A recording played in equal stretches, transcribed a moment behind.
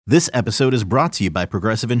This episode is brought to you by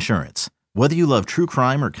Progressive Insurance. Whether you love true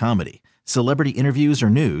crime or comedy, celebrity interviews or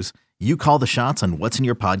news, you call the shots on what's in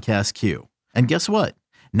your podcast queue. And guess what?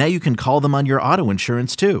 Now you can call them on your auto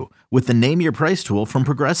insurance too with the Name Your Price tool from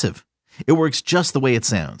Progressive. It works just the way it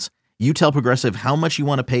sounds. You tell Progressive how much you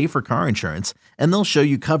want to pay for car insurance, and they'll show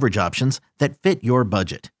you coverage options that fit your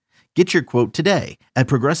budget. Get your quote today at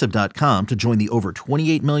Progressive.com to join the over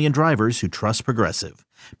 28 million drivers who trust Progressive.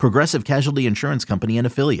 Progressive Casualty Insurance Company and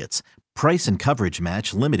Affiliates. Price and coverage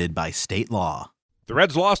match limited by state law. The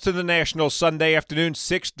Reds lost to the Nationals Sunday afternoon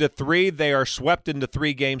 6-3. They are swept into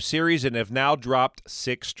 3-game series and have now dropped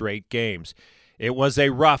 6 straight games. It was a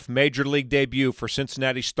rough Major League debut for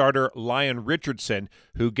Cincinnati starter Lyon Richardson,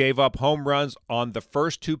 who gave up home runs on the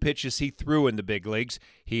first 2 pitches he threw in the big leagues.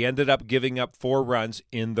 He ended up giving up 4 runs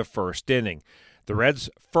in the first inning. The Reds'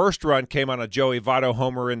 first run came on a Joey Votto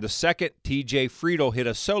homer in the second. T.J. Friedl hit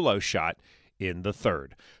a solo shot in the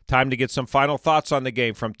third. Time to get some final thoughts on the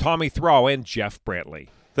game from Tommy Thrall and Jeff Brantley.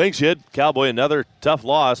 Thanks, Jed. Cowboy, another tough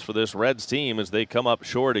loss for this Reds team as they come up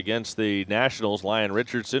short against the Nationals. Lyon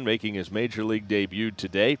Richardson making his Major League debut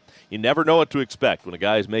today. You never know what to expect when a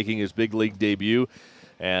guy is making his big league debut,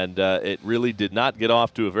 and it really did not get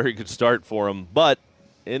off to a very good start for him. But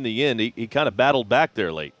in the end, he kind of battled back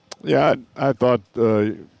there late. Yeah, I thought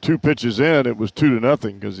 2 pitches in, it was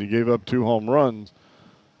 2-0 because he gave up 2 home runs.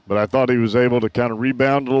 But I thought he was able to kind of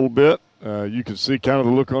rebound a little bit. You could see kind of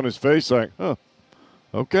the look on his face like,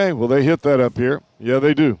 okay, well, they hit that up here. Yeah,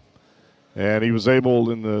 they do. And he was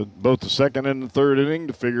able in both the second and the third inning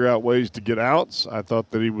to figure out ways to get outs. I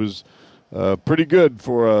thought that he was pretty good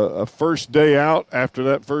for a first day out after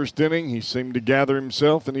that first inning. He seemed to gather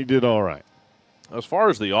himself, and he did all right. As far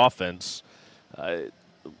as the offense,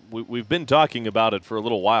 we've been talking about it for a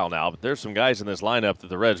little while now, but there's some guys in this lineup that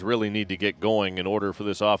the Reds really need to get going in order for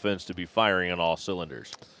this offense to be firing on all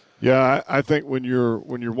cylinders. Yeah, I think when you're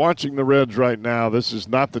watching the Reds right now, this is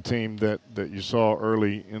not the team that you saw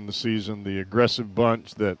early in the season, the aggressive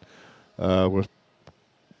bunch that was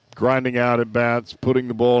grinding out at bats, putting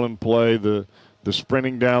the ball in play, the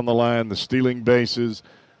sprinting down the line, the stealing bases.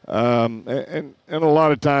 And a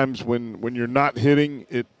lot of times when you're not hitting,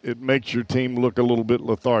 it makes your team look a little bit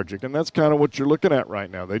lethargic. And that's kind of what you're looking at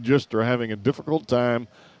right now. They just are having a difficult time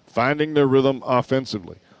finding their rhythm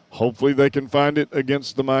offensively. Hopefully they can find it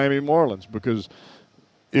against the Miami Marlins, because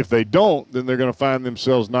if they don't, then they're going to find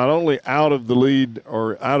themselves not only out of the lead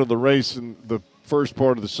or out of the race in the first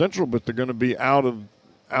part of the Central, but they're going to be out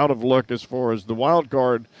of luck as far as the wild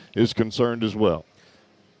card is concerned as well.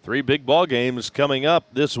 3 big ball games coming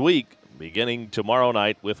up this week, beginning tomorrow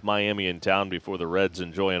night with Miami in town before the Reds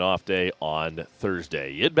enjoy an off day on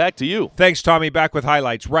Thursday. Ed, back to you. Thanks, Tommy. Back with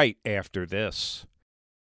highlights right after this.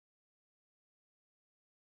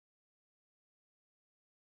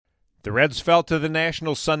 The Reds fell to the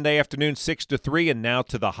Nationals Sunday afternoon 6-3, and now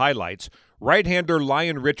to the highlights. Right-hander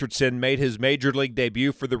Lyon Richardson made his Major League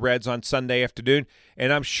debut for the Reds on Sunday afternoon,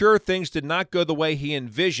 and I'm sure things did not go the way he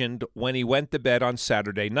envisioned when he went to bed on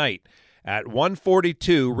Saturday night. At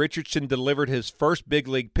 1:42, Richardson delivered his first big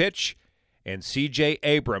league pitch, and C.J.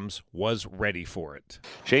 Abrams was ready for it.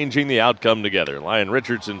 Changing the outcome together. Lyon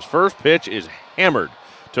Richardson's first pitch is hammered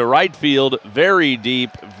to right field, very deep,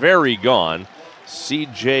 very gone.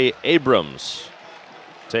 C.J. Abrams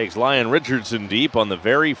takes Lyon Richardson deep on the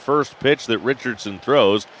very first pitch that Richardson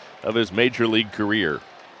throws of his Major League career.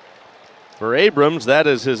 For Abrams, that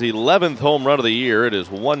is his 11th home run of the year. It is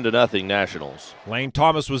 1-0 Nationals. Lane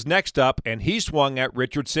Thomas was next up, and he swung at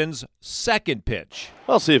Richardson's second pitch.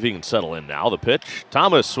 I'll see if he can settle in now. The pitch.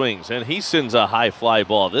 Thomas swings, and he sends a high fly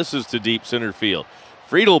ball. This is to deep center field.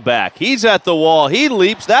 Friedl back. He's at the wall. He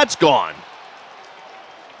leaps. That's gone.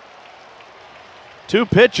 2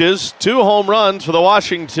 pitches, 2 home runs for the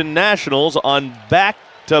Washington Nationals on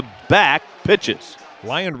back-to-back pitches.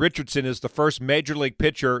 Lyon Richardson is the first Major League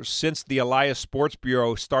pitcher since the Elias Sports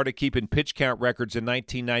Bureau started keeping pitch count records in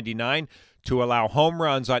 1999 to allow home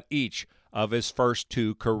runs on each of his first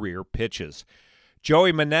 2 career pitches.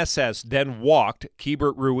 Joey Meneses then walked.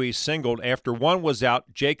 Keibert Ruiz singled. After 1 was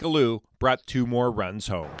out, Jake Alou brought 2 more runs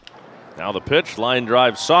home. Now the pitch, line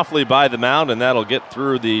drive softly by the mound, and that'll get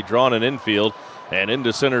through the drawn-in infield and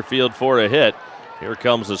into center field for a hit. Here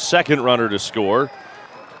comes the second runner to score,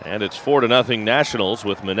 and it's 4-0 Nationals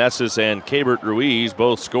with Meneses and Keibert Ruiz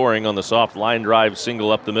both scoring on the soft line drive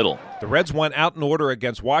single up the middle. The Reds went out in order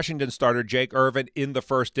against Washington starter Jake Irvin in the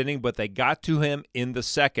first inning, but they got to him in the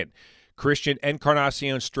second. Christian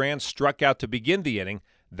Encarnacion Strand struck out to begin the inning.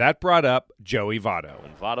 That brought up Joey Votto.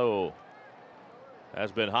 And Votto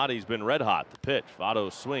has been hot. He's been red hot. The pitch.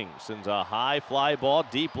 Votto swings, sends a high fly ball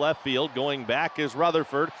deep left field. Going back is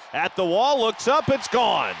Rutherford. At the wall, looks up, it's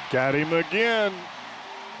gone. Got him again.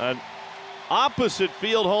 An opposite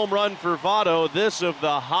field home run for Votto. This of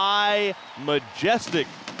the high, majestic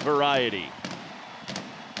variety.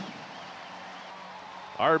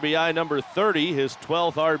 RBI number 30, his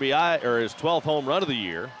 12th RBI, or his 12th home run of the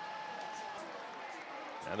year.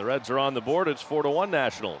 And the Reds are on the board. It's 4-1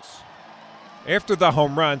 Nationals. After the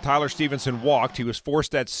home run, Tyler Stevenson walked. He was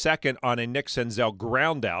forced at second on a Nick Senzel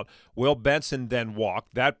groundout. Will Benson then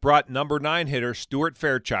walked. That brought number 9 hitter Stuart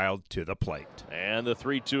Fairchild to the plate. And the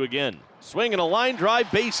 3-2 again. Swing and a line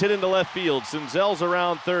drive, base hit into left field. Senzel's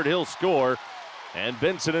around third, he'll score. And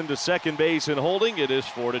Benson into second base and holding. It is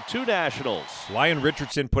 4-2 Nationals. Lyon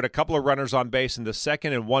Richardson put a couple of runners on base in the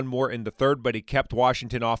second and one more in the third, but he kept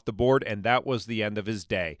Washington off the board, and that was the end of his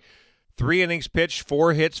day. 3 innings pitched,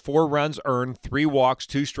 4 hits, 4 runs earned, 3 walks,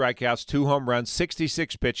 2 strikeouts, 2 home runs,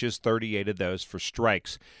 66 pitches, 38 of those for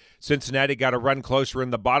strikes. Cincinnati got a run closer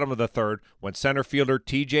in the bottom of the third when center fielder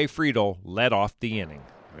T.J. Friedl led off the inning.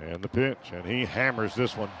 And the pitch, and he hammers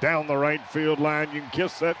this one down the right field line. You can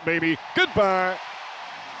kiss that baby goodbye.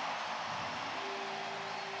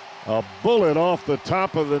 A bullet off the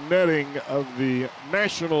top of the netting of the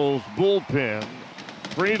Nationals bullpen.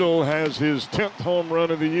 Friedl has his 10th home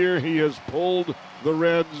run of the year. He has pulled the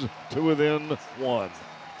Reds to within 1.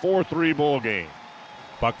 4-3 ball game.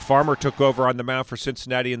 Buck Farmer took over on the mound for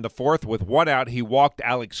Cincinnati in the fourth. With 1 out, he walked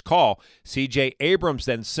Alex Call. C.J. Abrams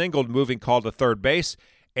then singled, moving Call to third base.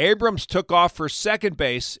 Abrams took off for second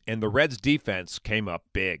base, and the Reds' defense came up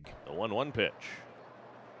big. The 1-1 pitch.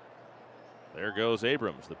 There goes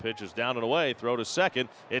Abrams. The pitch is down and away. Throw to second.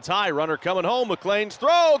 It's high. Runner coming home. McLean's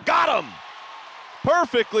throw. Got him!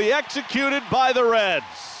 Perfectly executed by the Reds.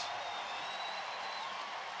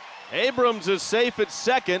 Abrams is safe at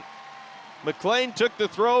second. McLean took the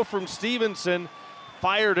throw from Stevenson,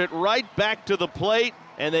 fired it right back to the plate,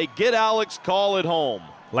 and they get Alex Call at home.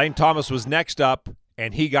 Lane Thomas was next up,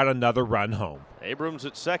 and he got another run home. Abrams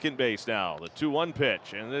at second base now. The 2-1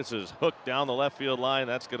 pitch, and this is hooked down the left field line.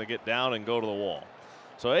 That's going to get down and go to the wall.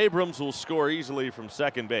 So Abrams will score easily from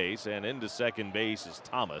second base, and into second base is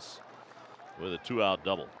Thomas with a 2-out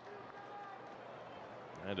double.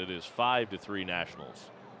 And it is 5-3 Nationals.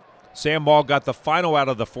 Sam Ball got the final out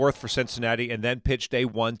of the fourth for Cincinnati and then pitched a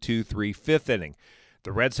 1-2-3 fifth inning.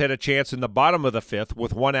 The Reds had a chance in the bottom of the fifth.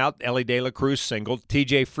 With 1 out, Ellie De La Cruz singled.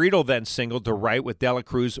 T.J. Friedl then singled to right with De La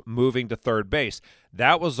Cruz moving to third base.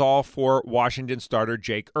 That was all for Washington starter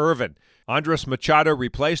Jake Irvin. Andres Machado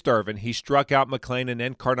replaced Irvin. He struck out McLean and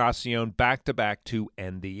Encarnacion back-to-back to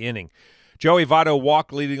end the inning. Joey Votto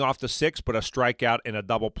walked leading off the sixth, but a strikeout and a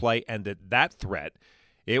double play ended that threat.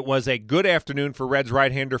 It was a good afternoon for Reds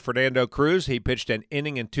right-hander Fernando Cruz. He pitched an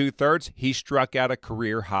inning and 2/3. He struck out a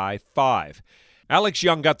career-high 5. Alex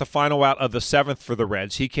Young got the final out of the seventh for the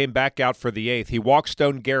Reds. He came back out for the eighth. He walked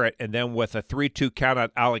Stone Garrett, and then with a 3-2 count on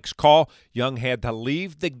Alex Call, Young had to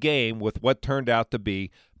leave the game with what turned out to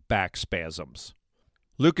be back spasms.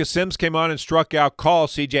 Lucas Sims came on and struck out Call.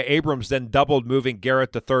 C.J. Abrams then doubled, moving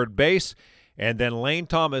Garrett to third base, and then Lane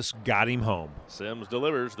Thomas got him home. Sims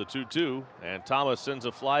delivers the 2-2, and Thomas sends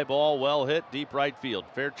a fly ball, well hit, deep right field.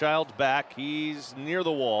 Fairchild's back. He's near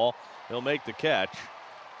the wall. He'll make the catch.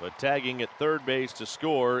 But tagging at third base to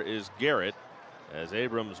score is Garrett as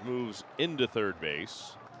Abrams moves into third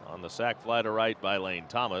base on the sac fly to right by Lane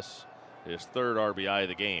Thomas, his third RBI of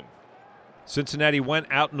the game. Cincinnati went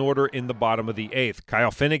out in order in the bottom of the eighth. Kyle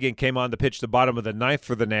Finnegan came on to pitch the bottom of the ninth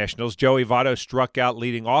for the Nationals. Joey Votto struck out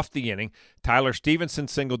leading off the inning. Tyler Stevenson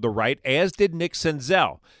singled to right, as did Nick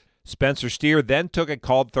Senzel. Spencer Steer then took a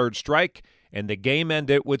called third strike, and the game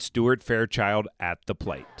ended with Stuart Fairchild at the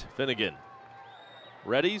plate. Finnegan.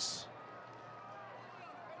 Readies.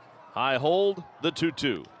 High hold, the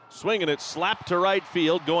 2-2. Swinging it, slapped to right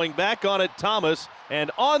field. Going back on it, Thomas. And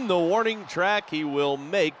on the warning track, he will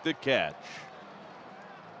make the catch.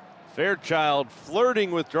 Fairchild flirting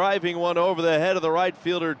with driving one over the head of the right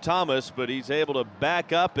fielder, Thomas, but he's able to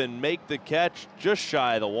back up and make the catch just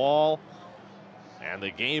shy of the wall. And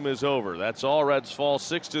the game is over. That's all. Reds fall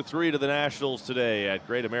 6-3 to the Nationals today at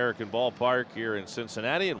Great American Ballpark here in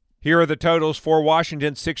Cincinnati. Here are the totals for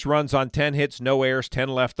Washington: 6 runs on 10 hits, no errors, 10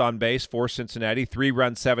 left on base. For Cincinnati, 3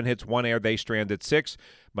 runs, 7 hits, 1 error. They stranded 6.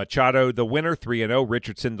 Machado, the winner, 3-0.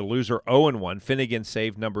 Richardson, the loser, 0-1. Finnegan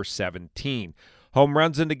saved number 17. Home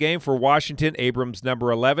runs in the game for Washington: Abrams,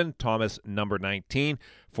 number 11, Thomas, number 19.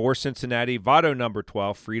 For Cincinnati, Votto number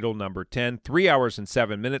 12, Friedel number 10, 3 hours and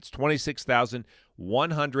 7 minutes,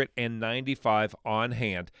 26,195 on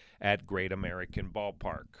hand at Great American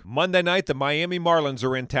Ballpark. Monday night, the Miami Marlins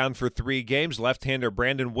are in town for 3 games. Left-hander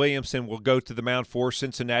Brandon Williamson will go to the mound for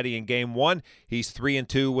Cincinnati in Game 1. He's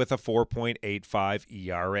 3-2 with a 4.85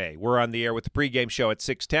 ERA. We're on the air with the pregame show at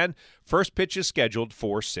 6:10. First pitch is scheduled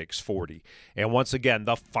for 6:40. And once again,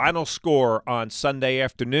 the final score on Sunday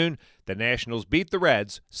afternoon, the Nationals beat the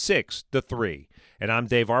Reds 6-3. And I'm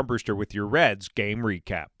Dave Armbruster with your Reds game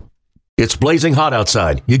recap. It's blazing hot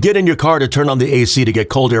outside. You get in your car to turn on the AC to get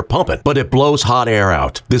cold air pumping, but it blows hot air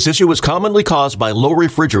out. This issue is commonly caused by low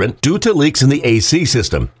refrigerant due to leaks in the AC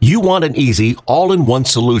system. You want an easy, all-in-one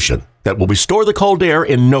solution that will restore the cold air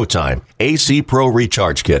in no time. AC Pro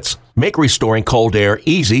Recharge Kits make restoring cold air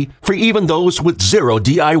easy for even those with zero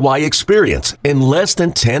DIY experience in less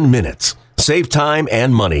than 10 minutes. Save time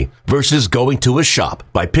and money versus going to a shop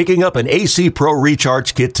by picking up an AC Pro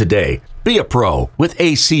Recharge Kit today. Be a pro with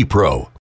AC Pro.